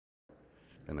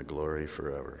and the glory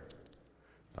forever.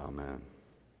 Amen.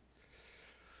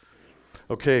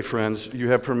 Okay, friends, you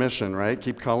have permission, right?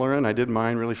 Keep coloring. I did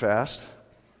mine really fast.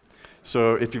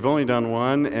 So if you've only done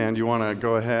one and you want to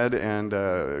go ahead and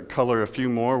color a few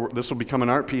more, this will become an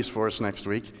art piece for us next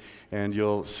week, and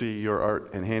you'll see your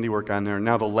art and handiwork on there.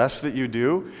 Now, the less that you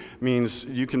do means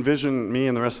you can vision me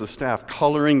and the rest of the staff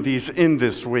coloring these in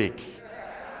this week.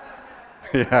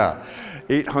 Yeah,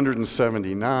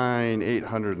 879,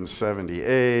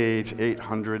 878,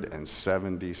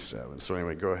 877. So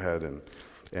anyway, go ahead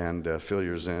and fill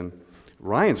yours in.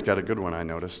 Ryan's got a good one I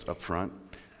noticed up front,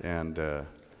 and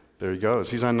there he goes.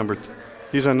 He's on number 2.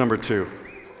 He's on number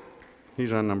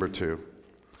 2.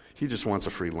 He just wants a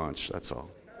free lunch, that's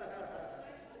all.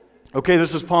 Okay,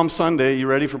 this is Palm Sunday. You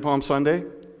ready for Palm Sunday?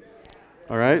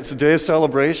 All right, it's a day of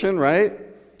celebration, right?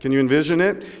 Can you envision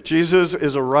it? Jesus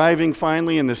is arriving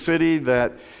finally in the city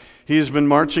that he's been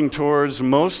marching towards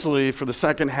mostly for the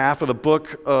second half of the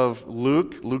book of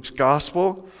Luke, Luke's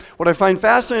gospel. What I find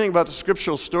fascinating about the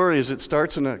scriptural story is it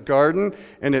starts in a garden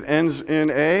and it ends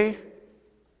in a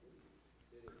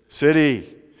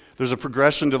city. There's a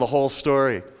progression to the whole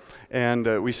story.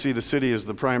 And we see the city as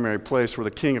the primary place where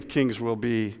the King of Kings will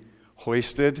be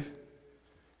hoisted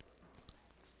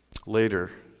later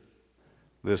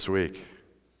this week.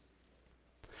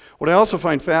 What I also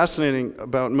find fascinating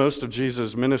about most of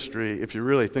Jesus' ministry, if you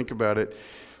really think about it,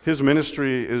 his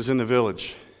ministry is in the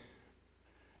village.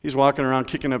 He's walking around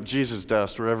kicking up Jesus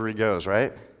dust wherever he goes,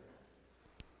 right?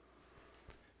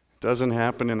 Doesn't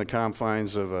happen in the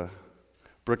confines of a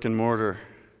brick and mortar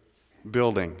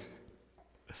building.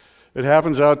 It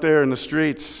happens out there in the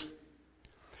streets.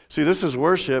 See, this is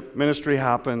worship. Ministry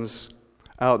happens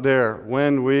out there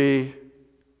when we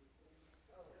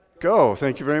go.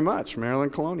 Thank you very much,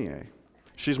 Marilyn Colonier.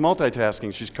 She's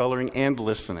multitasking. She's coloring and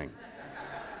listening.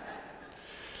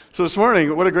 So this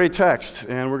morning, what a great text.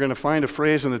 And we're going to find a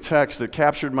phrase in the text that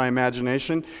captured my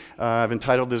imagination. I've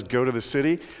entitled this, Go to the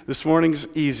City. This morning's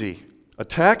easy. A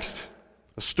text,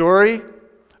 a story,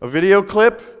 a video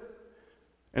clip,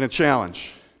 and a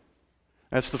challenge.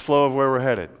 That's the flow of where we're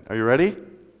headed. Are you ready?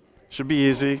 Should be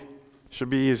easy.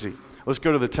 Let's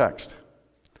go to the text.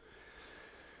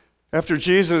 After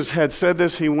Jesus had said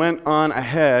this, he went on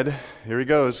ahead. Here he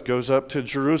goes up to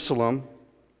Jerusalem,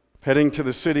 heading to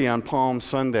the city on Palm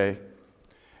Sunday.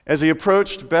 As he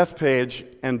approached Bethphage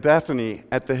and Bethany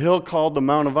at the hill called the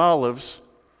Mount of Olives,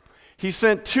 he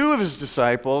sent 2 of his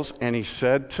disciples, and he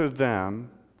said to them,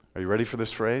 are you ready for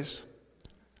this phrase?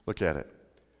 Look at it.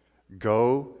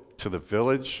 Go to the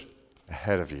village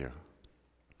ahead of you.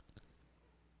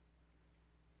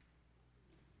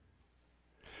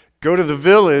 Go to the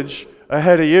village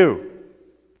ahead of you.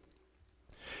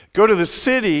 Go to the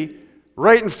city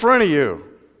right in front of you.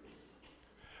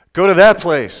 Go to that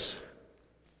place.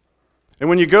 And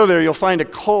when you go there, you'll find a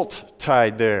colt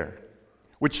tied there,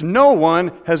 which no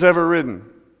one has ever ridden.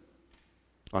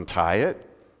 Untie it,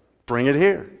 bring it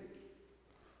here.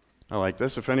 I like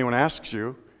this. If anyone asks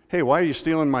you, hey, why are you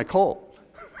stealing my colt?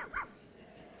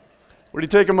 What are you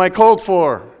taking my colt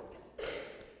for?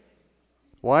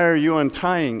 Why are you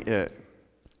untying it?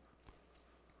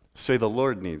 Say the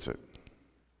Lord needs it.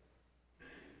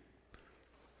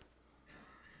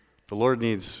 The Lord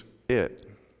needs it.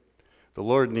 The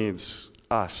Lord needs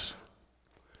us.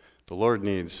 The Lord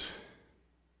needs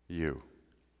you.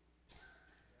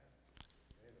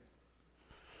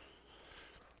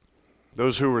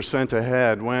 Those who were sent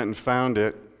ahead went and found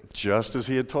it just as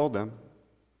he had told them.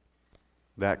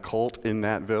 That colt in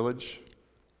that village.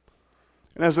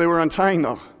 And as they were untying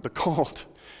the colt,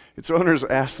 its owners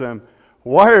asked them,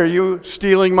 why are you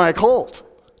stealing my colt?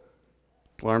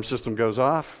 Alarm system goes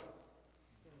off.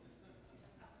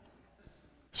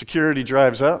 Security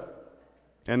drives up,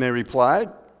 and they replied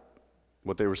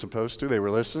what they were supposed to. They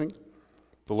were listening.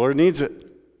 The Lord needs it.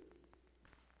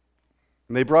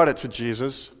 And they brought it to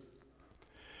Jesus.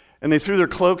 And they threw their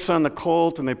cloaks on the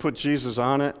colt, and they put Jesus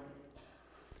on it.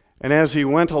 And as he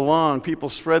went along, people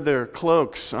spread their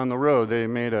cloaks on the road. They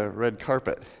made a red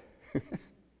carpet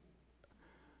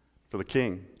for the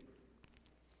king.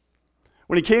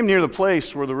 When he came near the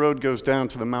place where the road goes down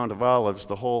to the Mount of Olives,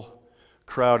 the whole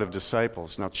crowd of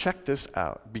disciples, now check this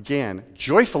out, began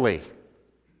joyfully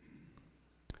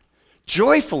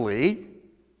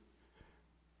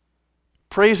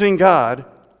praising God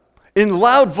in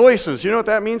loud voices. You know what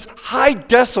that means? High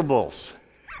decibels.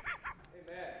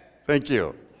 Amen. Thank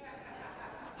you.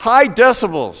 High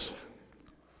decibels.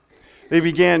 They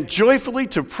began joyfully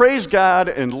to praise God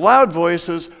in loud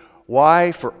voices.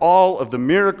 Why? For all of the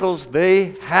miracles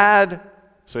they had,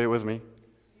 say it with me,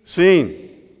 seen.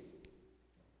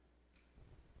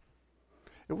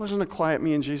 It wasn't a quiet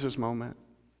me and Jesus moment.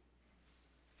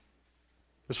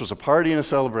 This was a party and a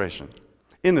celebration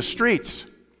in the streets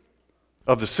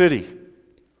of the city,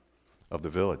 of the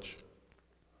village.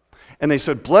 And they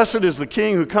said, "Blessed is the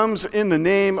King who comes in the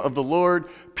name of the Lord,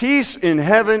 peace in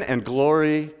heaven and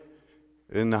glory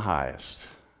in the highest."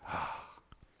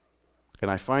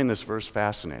 And I find this verse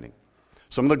fascinating.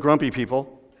 Some of the grumpy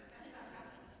people,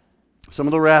 some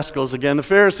of the rascals, again the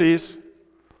Pharisees,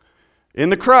 in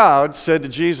the crowd said to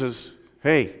Jesus,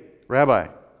 "Hey, Rabbi,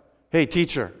 hey,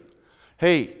 teacher,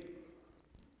 hey,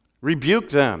 rebuke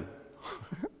them.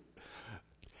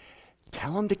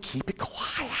 Tell them to keep it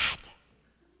quiet."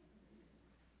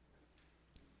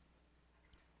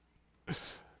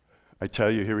 I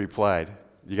tell you, he replied,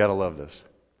 you got to love this.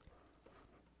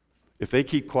 If they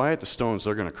keep quiet, the stones,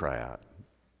 they're going to cry out.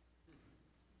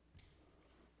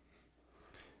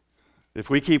 If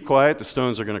we keep quiet, the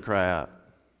stones are going to cry out.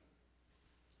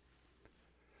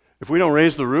 If we don't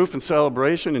raise the roof in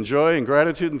celebration and joy and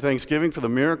gratitude and thanksgiving for the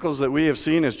miracles that we have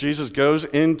seen as Jesus goes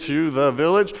into the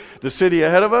village, the city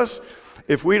ahead of us,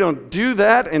 if we don't do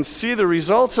that and see the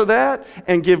results of that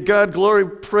and give God glory,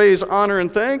 praise, honor,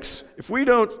 and thanks, if we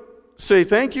don't say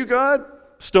thank you, God,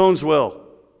 stones will.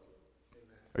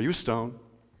 Are you a stone?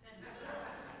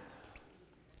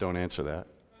 Don't answer that.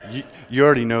 You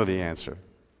already know the answer.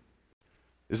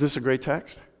 Is this a great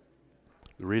text?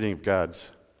 The reading of God's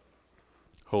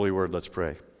holy word. Let's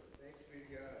pray. Thanks be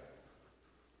to God.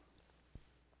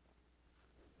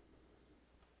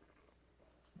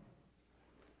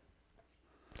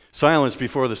 Silence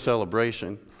before the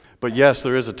celebration. But yes,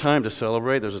 there is a time to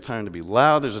celebrate. There's a time to be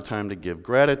loud. There's a time to give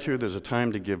gratitude. There's a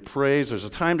time to give praise. There's a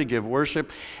time to give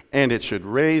worship. And it should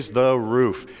raise the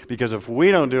roof. Because if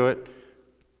we don't do it,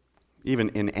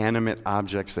 even inanimate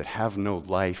objects that have no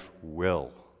life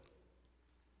will.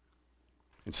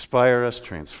 Inspire us,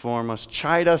 transform us,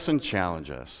 chide us, and challenge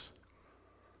us.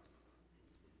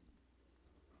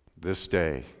 This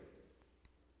day,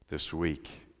 this week,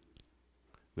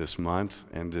 this month,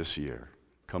 and this year.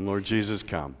 Come, Lord Jesus,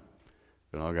 come.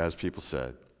 And all God's people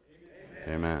said,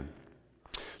 Amen. Amen.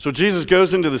 So Jesus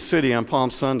goes into the city on Palm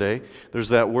Sunday. There's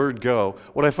that word go.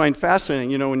 What I find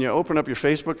fascinating, when you open up your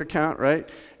Facebook account, right,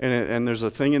 and there's a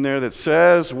thing in there that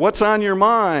says, "What's on your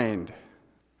mind?"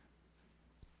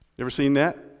 You ever seen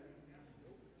that?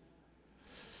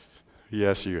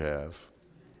 Yes, you have.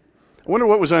 I wonder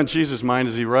what was on Jesus' mind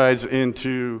as he rides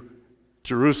into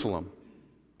Jerusalem.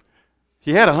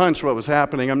 He had a hunch what was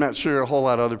happening. I'm not sure a whole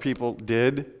lot of other people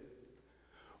did.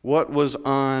 What was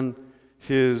on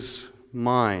his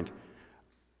mind?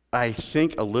 I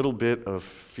think a little bit of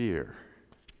fear.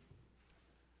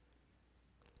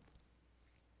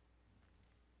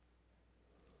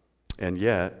 And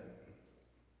yet,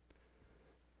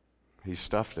 he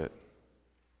stuffed it.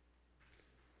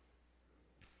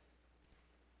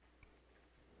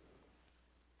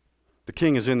 The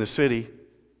king is in the city.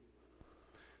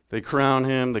 They crown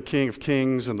him the King of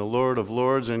Kings and the Lord of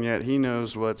Lords, and yet he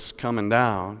knows what's coming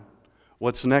down.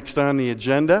 What's next on the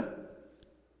agenda?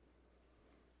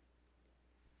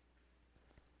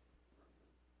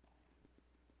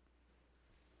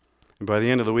 And by the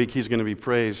end of the week, he's going to be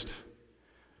praised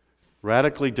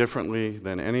radically differently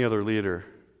than any other leader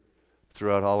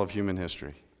throughout all of human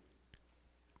history.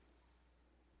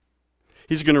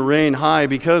 He's going to reign high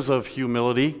because of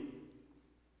humility.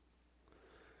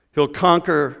 He'll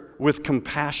conquer with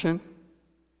compassion.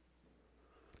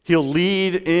 He'll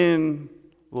lead in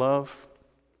love.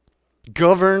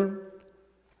 Govern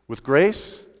with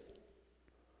grace.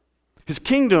 His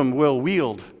kingdom will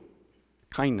wield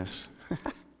kindness.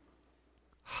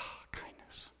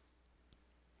 Kindness.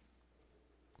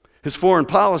 His foreign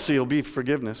policy will be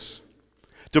forgiveness.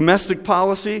 Domestic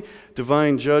policy,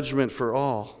 divine judgment for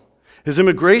all. His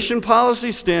immigration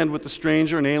policy, stand with the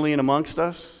stranger and alien amongst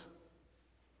us.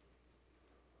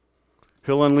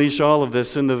 He'll unleash all of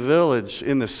this in the village,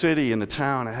 in the city, in the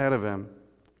town ahead of him.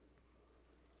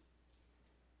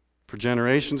 For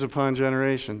generations upon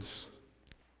generations.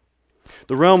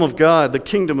 The realm of God, the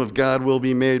kingdom of God will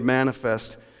be made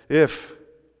manifest if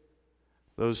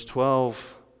those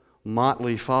 12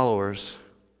 motley followers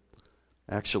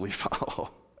actually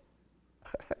follow.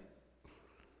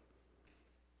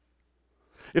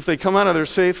 If they come out of their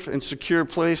safe and secure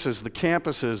places, the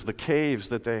campuses, the caves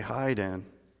that they hide in,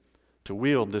 to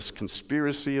wield this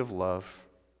conspiracy of love,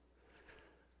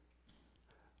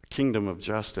 a kingdom of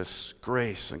justice,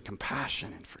 grace, and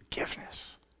compassion and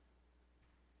forgiveness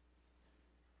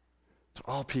to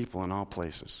all people in all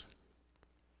places,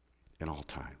 in all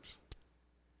times.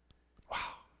 Wow.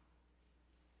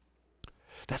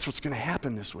 That's what's going to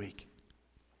happen this week.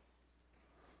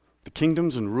 The the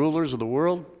kingdoms and rulers of the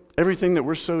world, everything that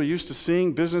we're so used to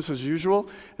seeing, business as usual,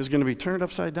 is going to be turned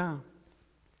upside down.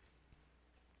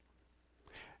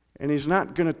 And he's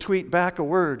not going to tweet back a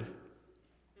word.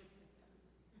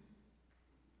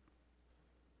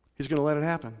 He's going to let it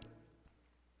happen.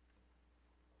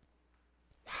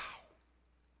 Wow.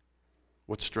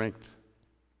 What strength.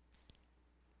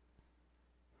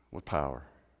 What power.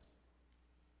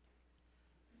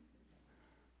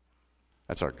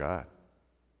 That's our God.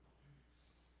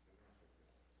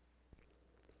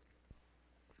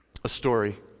 A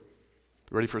story.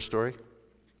 Ready for a story?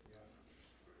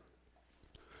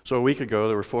 So a week ago,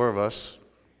 there were 4 of us,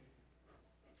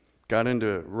 got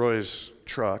into Roy's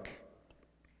truck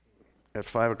at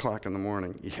 5 o'clock in the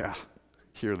morning. Yeah,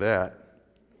 hear that.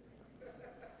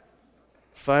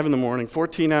 5 in the morning,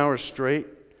 14 hours straight,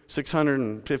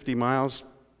 650 miles,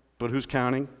 but who's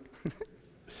counting?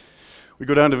 We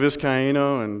go down to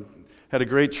Vizcaíno and had a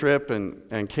great trip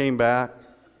and came back,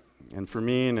 and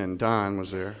Fermin and Don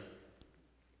was there.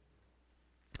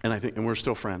 And we're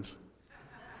still friends.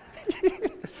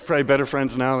 Probably better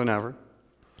friends now than ever.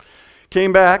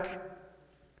 Came back,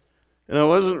 and I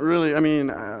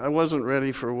wasn't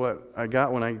ready for what I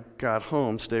got when I got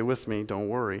home. Stay with me, don't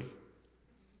worry.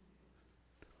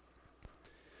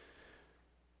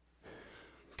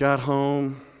 Got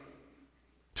home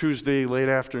Tuesday, late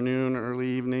afternoon, early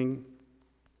evening.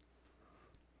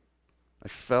 I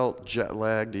felt jet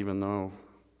lagged, even though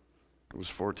it was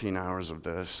 14 hours of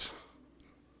this.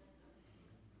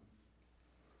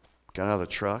 Got out of the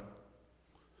truck.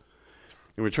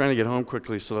 And we were trying to get home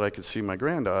quickly so that I could see my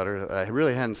granddaughter that I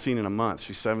really hadn't seen in a month.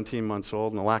 She's 17 months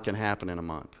old, and a lot can happen in a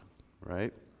month,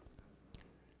 right?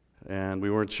 And we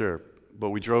weren't sure. But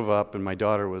we drove up, and my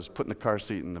daughter was putting the car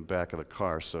seat in the back of the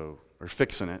car, or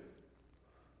fixing it.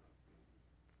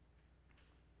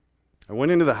 I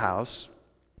went into the house,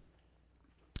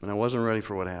 and I wasn't ready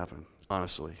for what happened,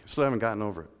 honestly. I still haven't gotten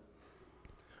over it.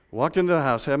 Walked into the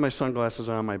house, had my sunglasses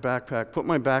on, my backpack, put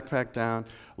my backpack down,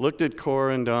 looked at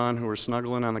Cora and Don, who were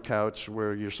snuggling on the couch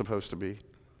where you're supposed to be,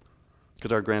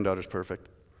 because our granddaughter's perfect.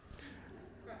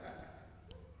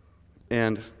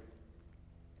 And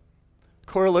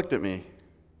Cora looked at me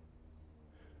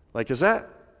like, is that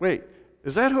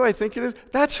who I think it is?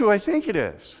 That's who I think it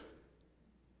is.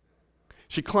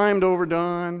 She climbed over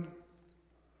Don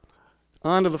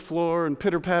onto the floor and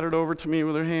pitter-pattered over to me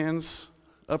with her hands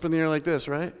up in the air like this,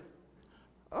 right?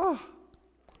 Oh,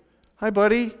 hi,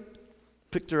 buddy.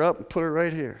 Picked her up and put her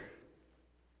right here.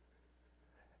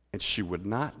 And she would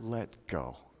not let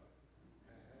go.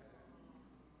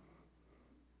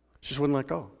 She just wouldn't let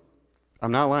go.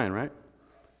 I'm not lying, right?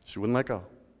 She wouldn't let go. I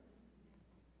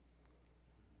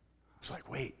was like,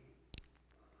 wait.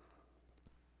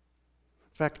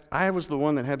 In fact, I was the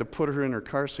one that had to put her in her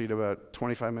car seat about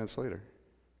 25 minutes later.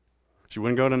 She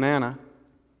wouldn't go to Nana.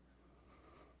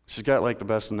 She's got like the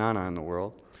best Nana in the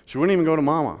world. She wouldn't even go to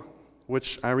Mama,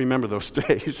 which I remember those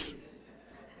days.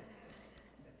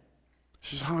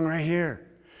 She's hung right here.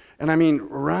 And I mean,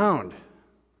 around.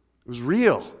 It was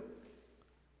real.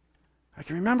 I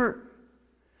can remember,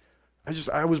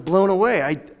 I was blown away.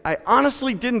 I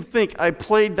honestly didn't think I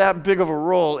played that big of a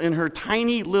role in her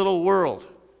tiny little world.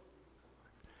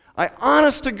 I,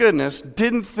 honest to goodness,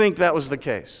 didn't think that was the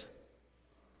case.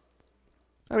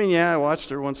 I mean, yeah, I watched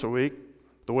her once a week,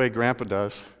 the way Grandpa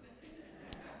does.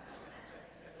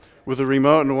 With a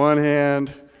remote in one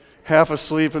hand, half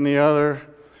asleep in the other.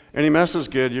 Any message?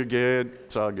 Good, you're good.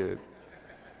 It's all good.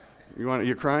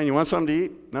 You're crying? You want something to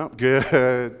eat? No?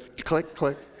 Good. Click,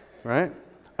 click. Right?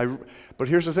 But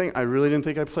here's the thing. I really didn't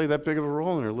think I played that big of a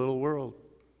role in her little world.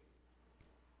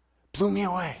 Blew me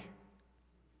away.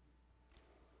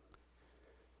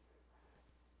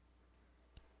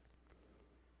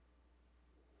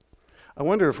 I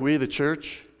wonder if we, the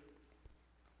church,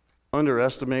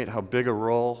 underestimate how big a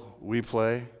role we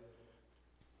play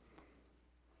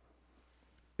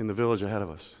in the village ahead of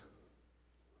us,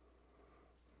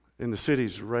 in the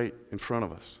cities right in front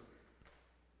of us.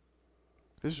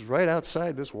 This is right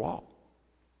outside this wall.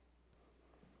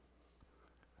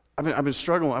 I've been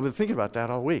struggling. I've been thinking about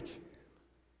that all week.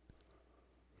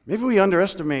 Maybe we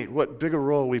underestimate what big a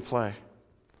role we play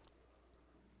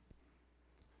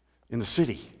in the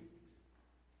city,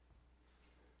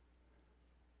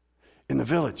 in the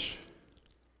village.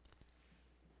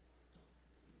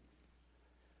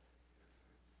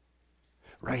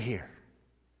 Right here.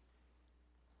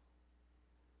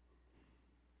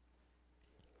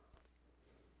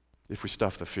 If we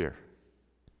stuff the fear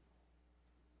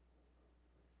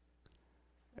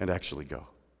and actually go.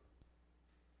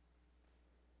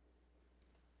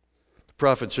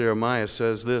 Prophet Jeremiah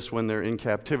says this when they're in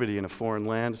captivity in a foreign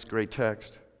land. It's a great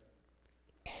text.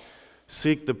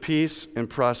 Seek the peace and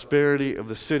prosperity of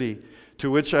the city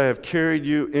to which I have carried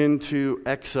you into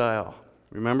exile.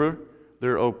 Remember?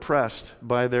 They're oppressed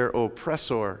by their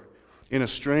oppressor in a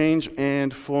strange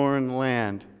and foreign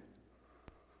land.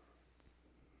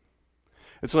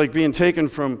 It's like being taken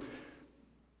from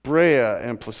Brea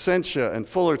and Placentia and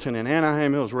Fullerton and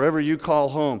Anaheim Hills, wherever you call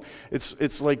home.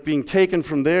 It's like being taken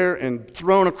from there and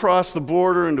thrown across the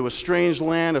border into a strange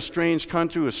land, a strange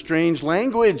country, a strange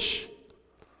language.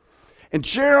 And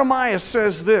Jeremiah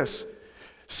says this,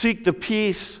 seek the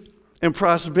peace and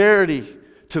prosperity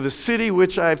to the city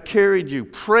which I've carried you.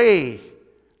 Pray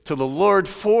to the Lord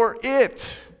for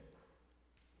it.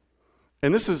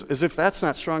 And this is as if that's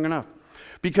not strong enough.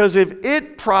 Because if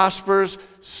it prospers,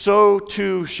 so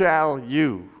too shall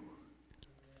you.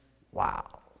 Wow.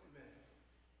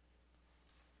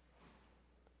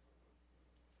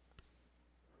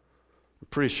 I'm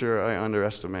pretty sure I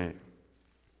underestimate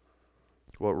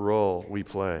what role we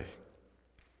play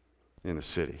in the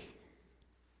city.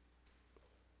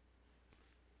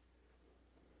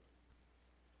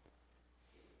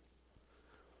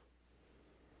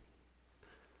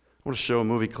 I want to show a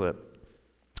movie clip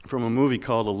from a movie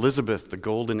called Elizabeth, the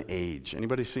Golden Age.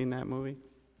 Anybody seen that movie?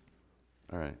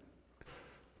 All right.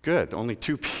 Good. Only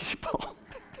 2 people.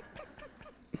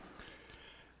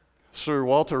 Sir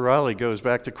Walter Raleigh goes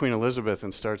back to Queen Elizabeth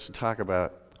and starts to talk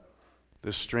about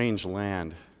this strange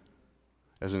land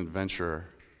as an adventurer,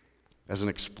 as an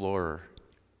explorer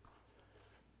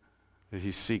that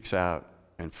he seeks out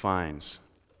and finds.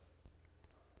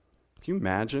 Can you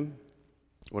imagine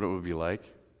what it would be like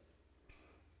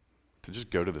to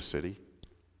just go to the city?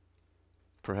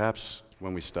 Perhaps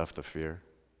when we stuff the fear.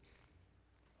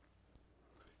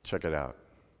 Check it out.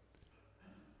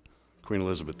 Queen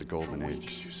Elizabeth, the Golden Age. For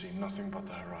weeks you see nothing but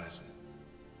the horizon,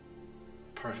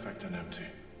 perfect and empty.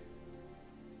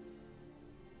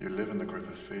 You live in the grip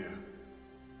of fear.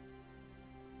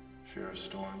 Fear of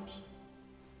storms,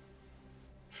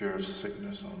 fear of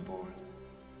sickness on board,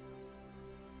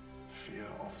 fear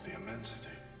of the immensity.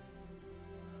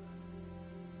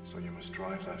 So you must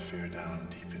drive that fear down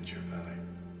deep into your belly.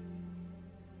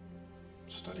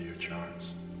 Study your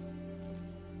charts.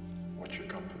 Watch your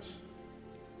compass.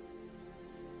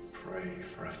 Pray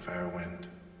for a fair wind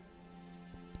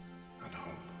and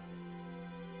hope.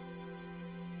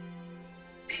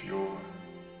 Pure,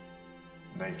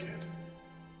 naked,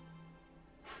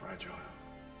 fragile.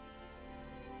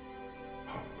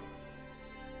 Hope.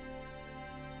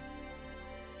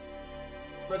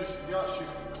 Majesty, the Archduke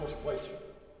and the court are waiting.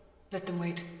 Let them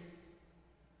wait.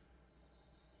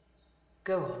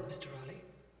 Go on, Mr. Raleigh.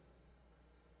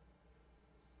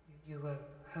 You were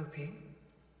hoping?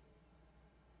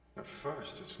 At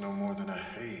first, it's no more than a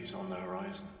haze on the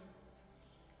horizon.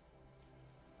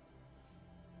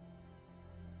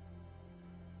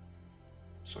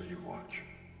 So you watch.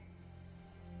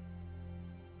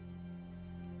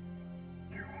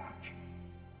 You watch.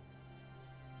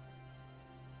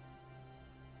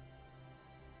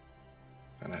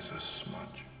 And as a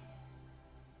smudge,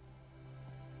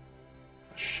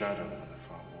 a shadow on the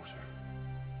far water.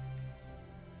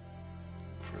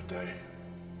 For a day.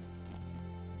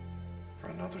 For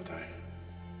another day.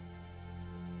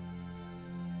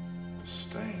 The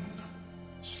stain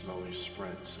slowly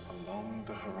spreads along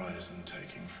the horizon,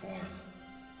 taking form.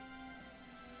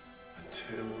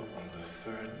 Until on the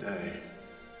third day,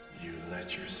 you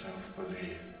let yourself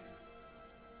believe.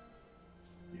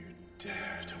 You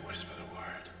dare to whisper the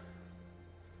word.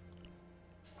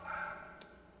 Land.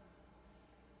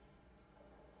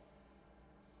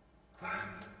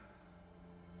 Land.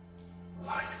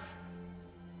 Life.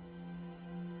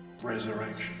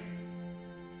 Resurrection.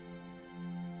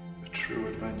 The true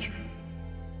adventure.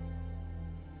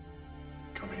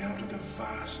 Coming out of the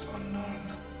vast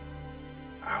unknown.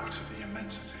 Out of the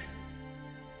immensity.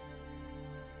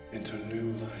 Into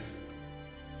new life.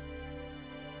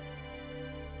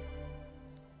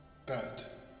 That,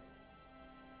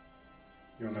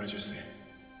 Your Majesty,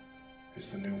 is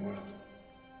the new world.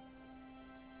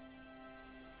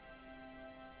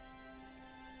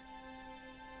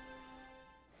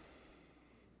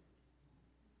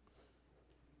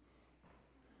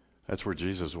 That's where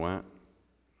Jesus went,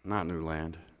 not new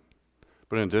land.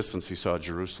 But in the distance, he saw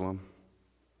Jerusalem.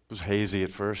 It was hazy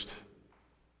at first.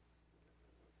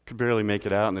 Could barely make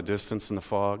it out in the distance in the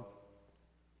fog.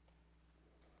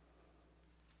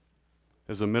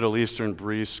 As the Middle Eastern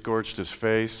breeze scorched his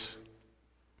face,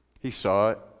 he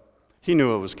saw it. He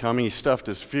knew it was coming. He stuffed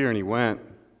his fear and he went.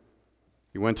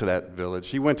 He went to that village.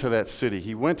 He went to that city.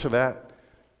 He went to that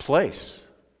place.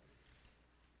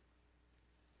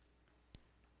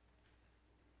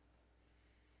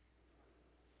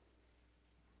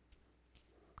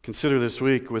 Consider this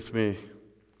week with me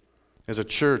as a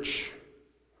church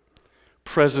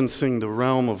presencing the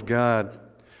realm of God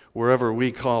wherever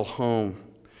we call home,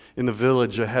 in the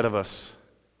village ahead of us,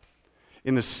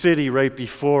 in the city right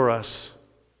before us.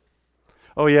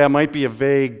 Oh yeah, it might be a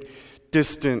vague,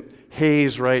 distant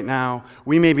haze right now.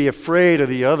 We may be afraid of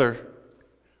the other.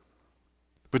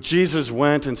 But Jesus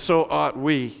went, and so ought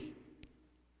we,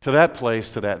 to that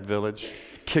place, to that village,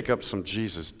 kick up some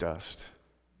Jesus dust.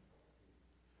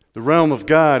 The realm of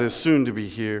God is soon to be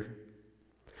here.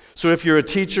 So if you're a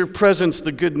teacher, presence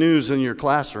the good news in your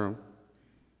classroom.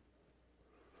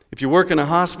 If you work in a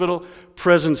hospital,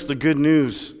 presence the good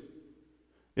news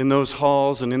in those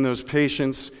halls and in those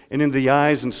patients and in the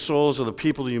eyes and souls of the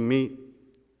people you meet.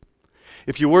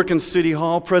 If you work in City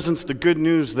Hall, presence the good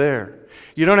news there.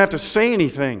 You don't have to say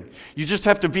anything. You just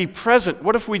have to be present.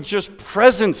 What if we just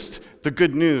presenced the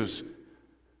good news?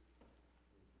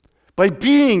 By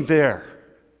being there.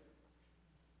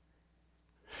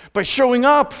 By showing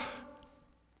up.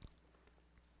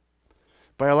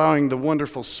 By allowing the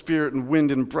wonderful spirit and wind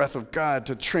and breath of God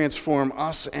to transform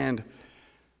us and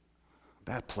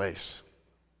that place.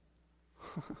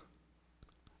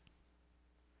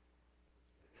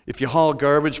 If you haul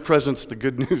garbage, presence the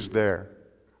good news there.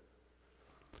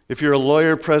 If you're a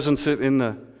lawyer, presence it in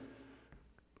the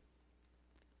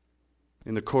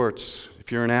courts.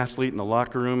 If you're an athlete, in the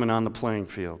locker room and on the playing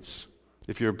fields.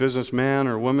 If you're a businessman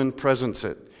or woman, presence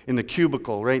it in the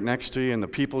cubicle right next to you and the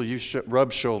people you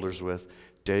rub shoulders with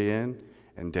day in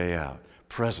and day out.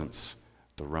 Presence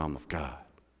the realm of God.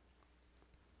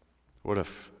 What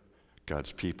if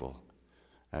God's people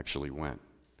actually went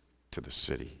to the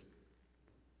city?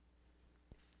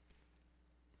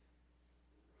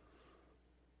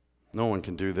 No one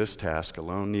can do this task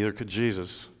alone, neither could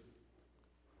Jesus.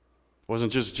 It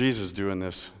wasn't just Jesus doing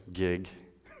this gig,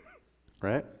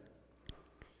 right?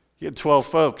 He had 12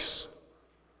 folks,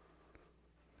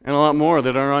 and a lot more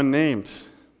that are unnamed.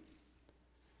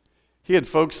 He had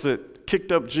folks that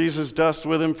kicked up Jesus' dust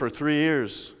with him for 3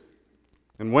 years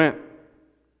and went,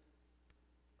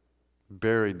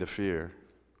 buried the fear.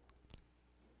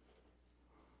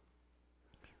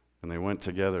 And they went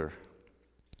together,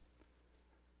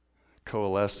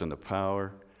 coalesced in the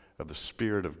power of the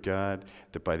Spirit of God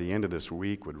that by the end of this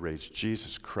week would raise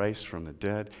Jesus Christ from the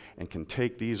dead and can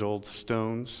take these old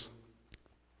stones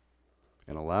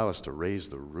and allow us to raise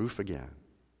the roof again.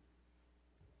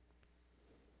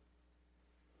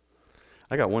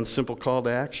 I got one simple call to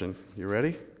action. You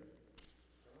ready?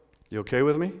 You okay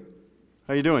with me?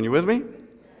 How you doing? You with me?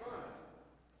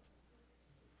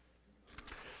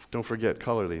 Don't forget,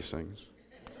 color these things.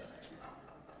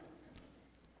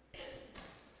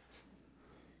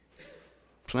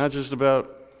 It's not just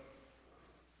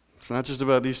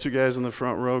about these two guys in the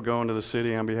front row going to the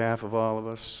city on behalf of all of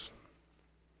us.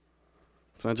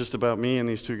 It's not just about me and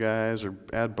these two guys, or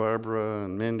Ad Barbara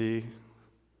and Mindy,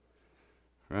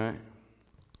 right?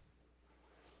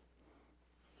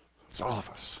 It's all of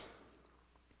us.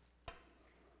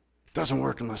 It doesn't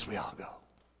work unless we all go.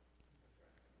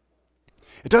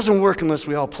 It doesn't work unless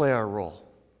we all play our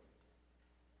role.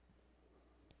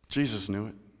 Jesus knew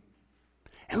it.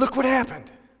 And look what happened.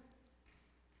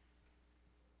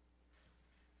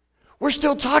 We're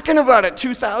still talking about it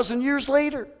 2,000 years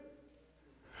later.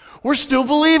 We're still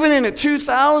believing in it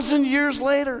 2,000 years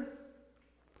later.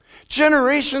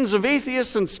 Generations of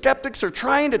atheists and skeptics are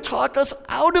trying to talk us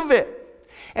out of it.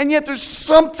 And yet there's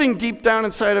something deep down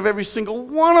inside of every single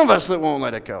one of us that won't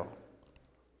let it go.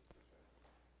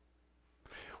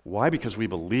 Why? Because we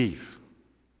believe.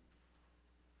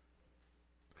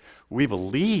 We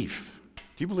believe. Do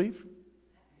you believe?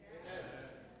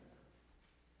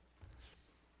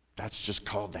 That's just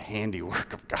called the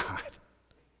handiwork of God.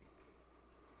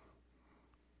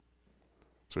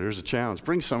 So here's a challenge.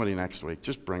 Bring somebody next week.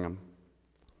 Just bring them.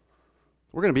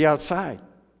 We're going to be outside.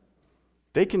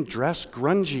 They can dress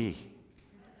grungy.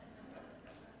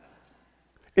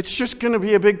 It's just going to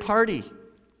be a big party.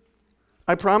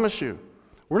 I promise you.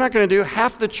 We're not going to do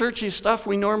half the churchy stuff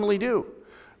we normally do.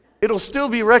 It'll still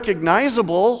be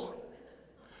recognizable,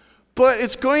 but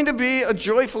it's going to be a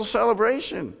joyful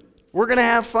celebration. We're going to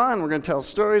have fun. We're going to tell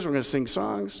stories. We're going to sing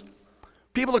songs.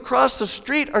 People across the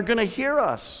street are going to hear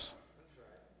us.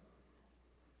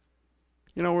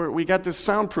 You know, we got this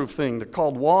soundproof thing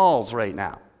called walls right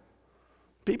now.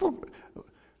 People,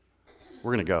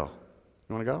 we're going to go.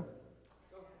 You want to go?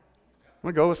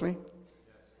 Want to go with me?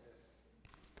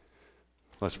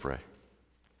 Let's pray.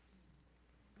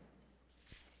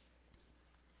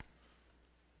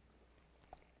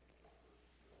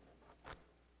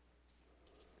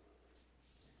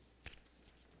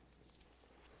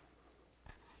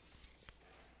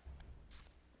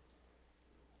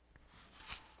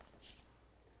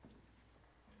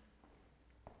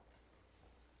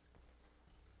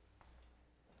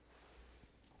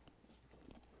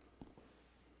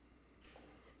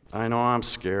 I know I'm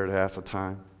scared half the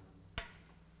time.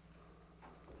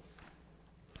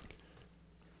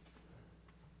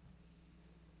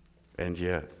 And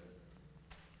yet,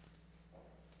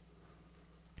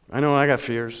 I know I got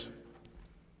fears.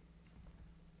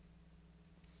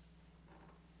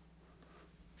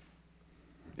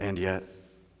 And yet,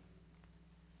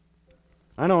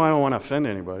 I know I don't want to offend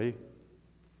anybody.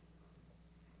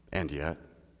 And yet,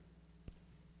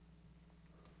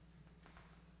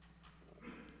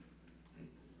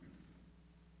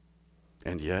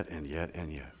 and yet.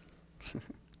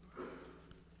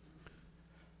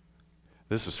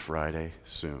 This is Friday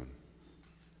soon.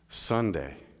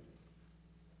 Sunday.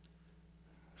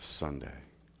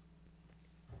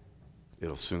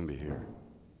 It'll soon be here.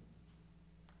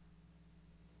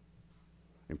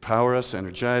 Empower us,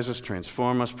 energize us,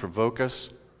 transform us, provoke us,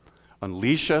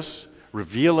 unleash us,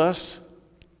 reveal us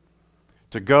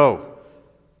to go.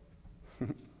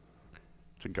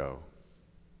 To go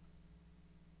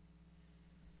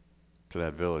to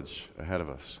that village ahead of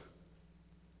us.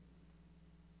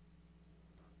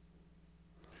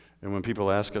 And when people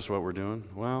ask us what we're doing,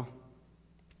 well,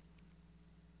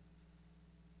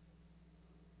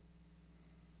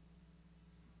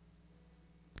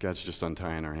 God's just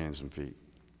untying our hands and feet.